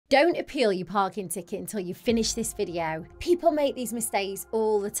Don't appeal your parking ticket until you finish this video. People make these mistakes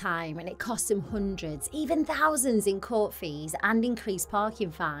all the time and it costs them hundreds, even thousands in court fees and increased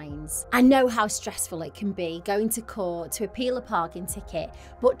parking fines. I know how stressful it can be going to court to appeal a parking ticket,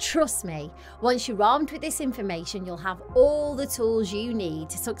 but trust me, once you're armed with this information, you'll have all the tools you need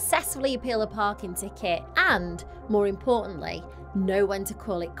to successfully appeal a parking ticket and, more importantly, know when to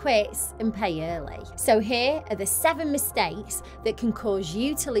call it quits and pay early. So here are the 7 mistakes that can cause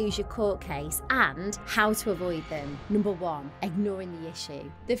you to lose your court case and how to avoid them. Number 1, ignoring the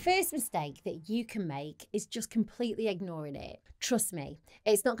issue. The first mistake that you can make is just completely ignoring it. Trust me,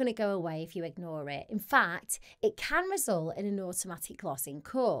 it's not going to go away if you ignore it. In fact, it can result in an automatic loss in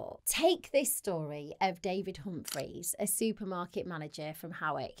court. Take this story of David Humphreys, a supermarket manager from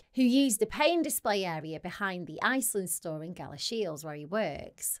Howick, who used the pay and display area behind the Iceland store in Galashiels where he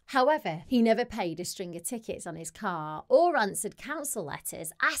works. However, he never paid a string of tickets on his car or answered council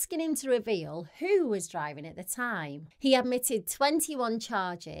letters asking him to reveal who was driving at the time. He admitted 21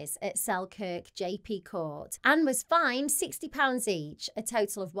 charges at Selkirk JP Court and was fined £60 each, a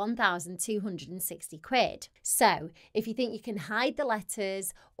total of £1,260. So, if you think you can hide the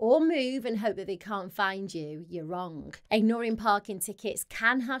letters or move and hope that they can't find you, you're wrong. Ignoring parking tickets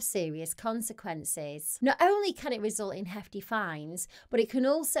can have serious consequences. Not only can it result in hefty fines, but it can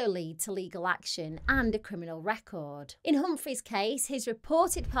also lead to legal action and a criminal record. In Humphrey's case, his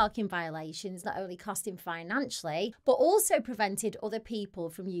reported parking violations not only cost him financially, but also prevented other people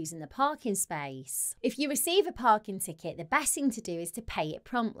from using the parking space. If you receive a parking ticket, the best thing to do is to pay it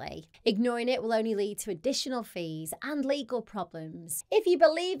promptly. Ignoring it will only lead to additional fees and legal problems. If you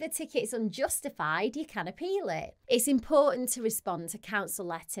believe the ticket is unjustified, you can appeal it. It's important to respond to council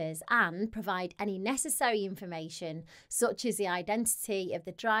letters and provide any necessary information, such as the identity of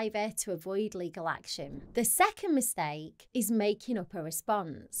the driver, to avoid legal action. The second mistake is making up a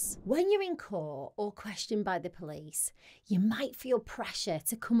response. When you're in court or questioned by the police, you might feel pressure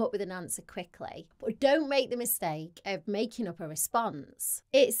to come up with an answer quickly, but don't make the mistake of making up a response.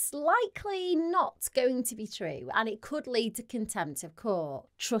 It's likely not going to be true and it could lead to contempt of court.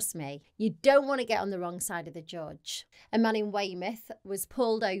 Trust me, you don't want to get on the wrong side of the judge. A man in Weymouth was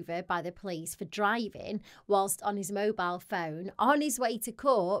pulled over by the police for driving whilst on his mobile phone on his way to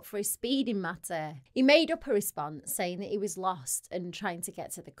court for a speeding matter. He made up a response saying that he was lost and trying to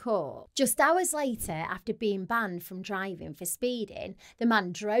get to the court. Just hours later, after being banned from driving for speeding, the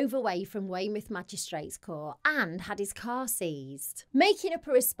man drove away from Weymouth Magistrates Court and had his car seized. Making up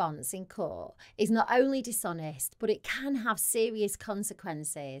a response in court is not only dishonest, but it can have serious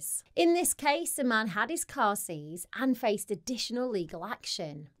consequences. In this case, the man had his car seized and faced additional legal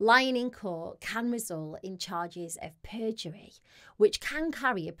action. Lying in court can result in charges of perjury, which can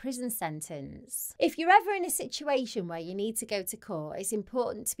carry a prison sentence. If you're ever in a situation where you need to go to court, it's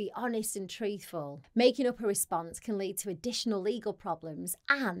important to be honest and truthful. Making up a response can lead to additional legal problems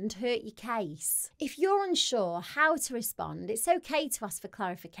and hurt your case. If you're unsure how to respond, it's okay to ask for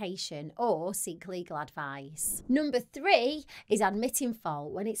clarification or seek legal advice. Number 3 is admitting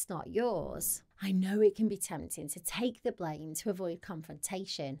fault when it's not yours. I know it can be tempting to take the blame to avoid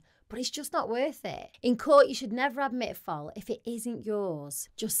confrontation, but it's just not worth it. In court, you should never admit fault if it isn't yours.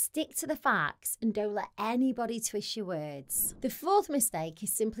 Just stick to the facts and don't let anybody twist your words. The 4th mistake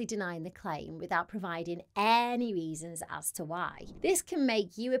is simply denying the claim without providing any reasons as to why. This can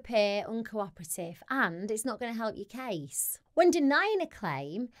make you appear uncooperative and it's not going to help your case. When denying a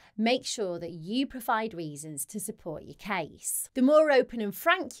claim, make sure that you provide reasons to support your case. The more open and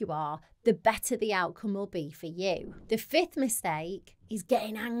frank you are, the better the outcome will be for you. The 5th mistake is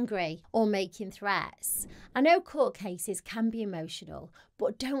getting angry or making threats. I know court cases can be emotional,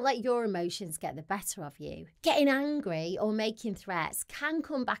 but don't let your emotions get the better of you. Getting angry or making threats can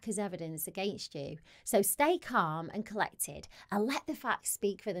come back as evidence against you, so stay calm and collected and let the facts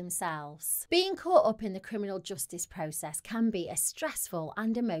speak for themselves. Being caught up in the criminal justice process can be a stressful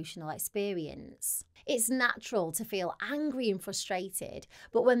and emotional experience. It's natural to feel angry and frustrated,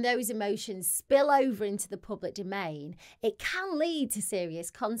 but when those emotions spill over into the public domain, it can lead to serious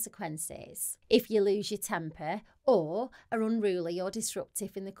consequences. If you lose your temper or are unruly or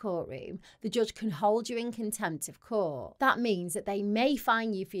disruptive in the courtroom, the judge can hold you in contempt of court. That means that they may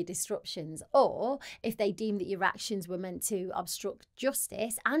fine you for your disruptions, or if they deem that your actions were meant to obstruct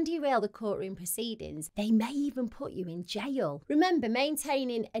justice and derail the courtroom proceedings, they may even put you in jail. Remember,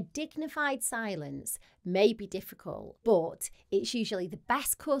 maintaining a dignified silence may be difficult, but it's usually the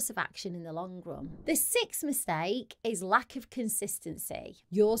best course of action in the long run. The 6th mistake is lack of consistency.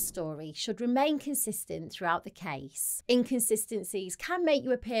 Your story should remain consistent throughout the case. Inconsistencies can make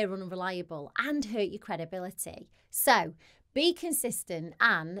you appear unreliable and hurt your credibility. So, Be consistent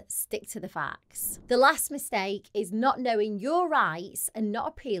and stick to the facts. The last mistake is not knowing your rights and not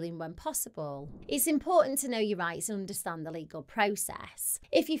appealing when possible. It's important to know your rights and understand the legal process.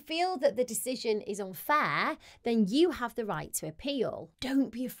 If you feel that the decision is unfair, then you have the right to appeal. Don't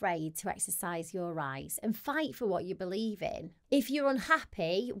be afraid to exercise your rights and fight for what you believe in. If you're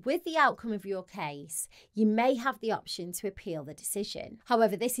unhappy with the outcome of your case, you may have the option to appeal the decision.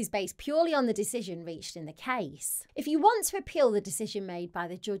 However, this is based purely on the decision reached in the case. If you want to appeal the decision made by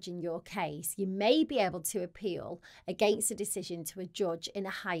the judge in your case, you may be able to appeal against a decision to a judge in a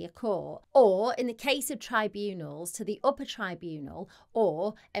higher court, or in the case of tribunals, to the upper tribunal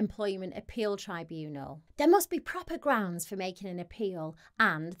or employment appeal tribunal. There must be proper grounds for making an appeal,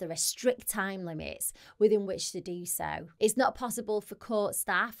 and there are strict time limits within which to do so. It's not possible for court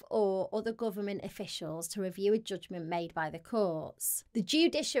staff or other government officials to review a judgment made by the courts. The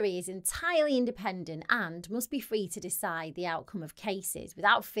judiciary is entirely independent and must be free to decide the outcome of cases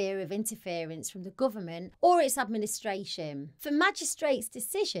without fear of interference from the government or its administration. For magistrates'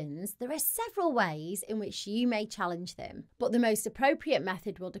 decisions, there are several ways in which you may challenge them, but the most appropriate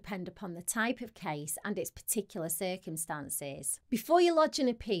method will depend upon the type of case and its particular circumstances. Before you lodge an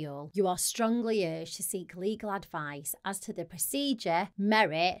appeal, you are strongly urged to seek legal advice as to the procedure,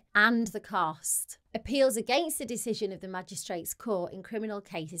 merit, and the cost. Appeals against the decision of the magistrates' court in criminal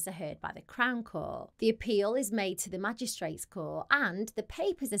cases are heard by the Crown Court. The appeal is made to the magistrates' court and the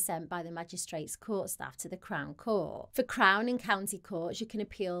papers are sent by the magistrates' court staff to the Crown Court. For Crown and County courts, you can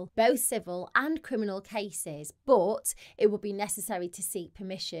appeal both civil and criminal cases, but it will be necessary to seek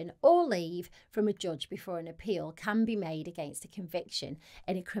permission or leave from a judge before an appeal can be made against a conviction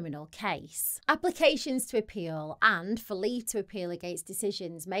in a criminal case. Applications to appeal and for leave to appeal against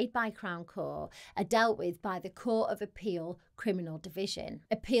decisions made by Crown Court are dealt with by the Court of Appeal Criminal Division.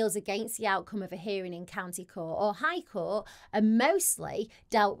 Appeals against the outcome of a hearing in County Court or High Court are mostly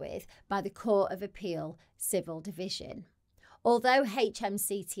dealt with by the Court of Appeal Civil Division. Although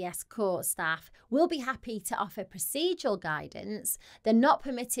HMCTS court staff will be happy to offer procedural guidance, they're not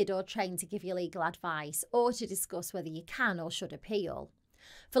permitted or trained to give you legal advice or to discuss whether you can or should appeal.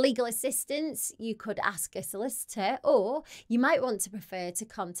 For legal assistance, you could ask a solicitor, or you might want to prefer to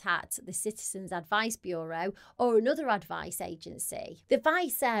contact the Citizens Advice Bureau or another advice agency. The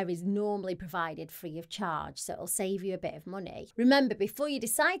advice there is normally provided free of charge, so it'll save you a bit of money. Remember, before you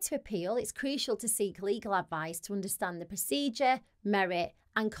decide to appeal, it's crucial to seek legal advice to understand the procedure, merit,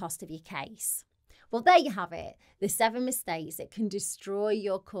 and cost of your case. Well, there you have it, the 7 mistakes that can destroy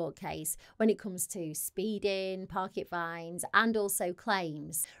your court case when it comes to speeding, parking fines, and also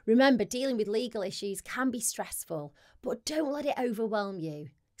claims. Remember, dealing with legal issues can be stressful, but don't let it overwhelm you.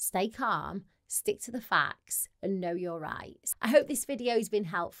 Stay calm, stick to the facts, and know your rights. I hope this video has been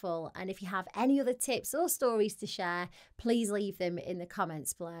helpful, and if you have any other tips or stories to share, please leave them in the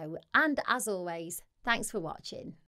comments below. And as always, thanks for watching.